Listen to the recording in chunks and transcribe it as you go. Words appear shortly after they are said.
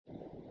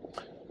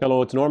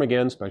Hello, it's Norm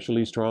again,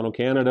 Specialties, Toronto,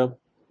 Canada.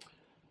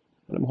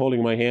 What I'm holding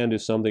in my hand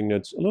is something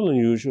that's a little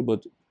unusual,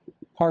 but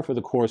par for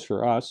the course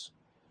for us.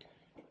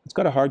 It's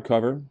got a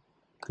hardcover,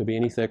 could be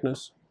any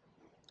thickness.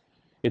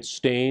 It's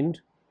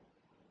stained,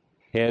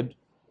 head,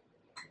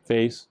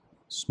 face,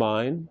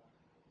 spine.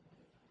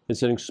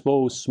 It's an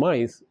exposed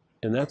Smyth,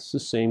 and that's the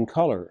same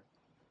color.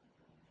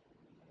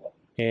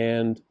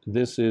 And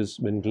this has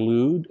been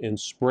glued and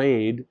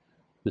sprayed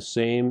the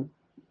same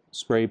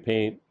spray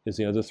paint as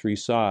the other three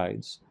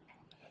sides.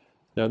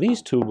 Now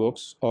these two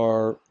books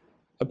are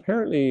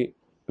apparently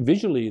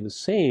visually the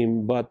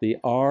same, but they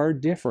are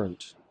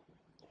different.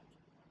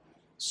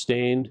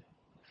 Stained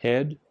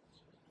head,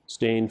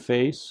 stained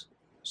face,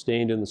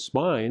 stained in the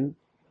spine,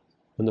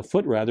 on the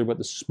foot rather, but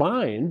the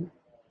spine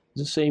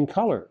is the same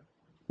color,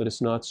 but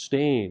it's not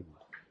stained.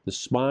 The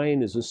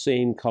spine is the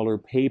same color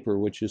paper,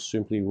 which is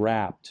simply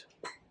wrapped.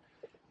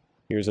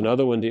 Here's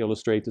another one to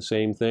illustrate the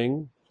same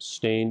thing.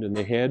 Stained in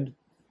the head,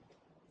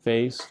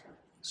 face,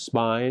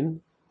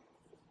 spine.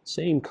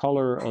 Same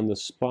color on the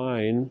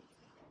spine,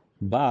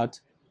 but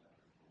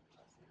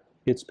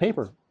it's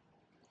paper.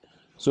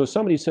 So if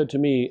somebody said to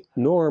me,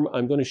 Norm,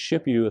 I'm going to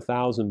ship you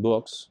 1,000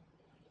 books,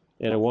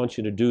 and I want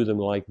you to do them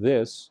like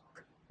this,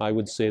 I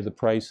would say the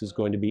price is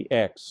going to be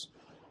X.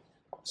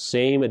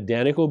 Same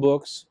identical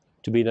books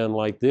to be done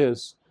like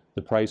this,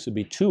 the price would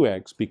be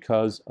 2X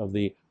because of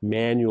the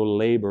manual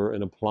labor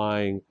in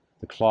applying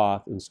the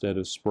cloth instead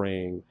of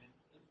spraying.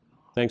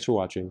 Thanks for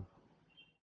watching.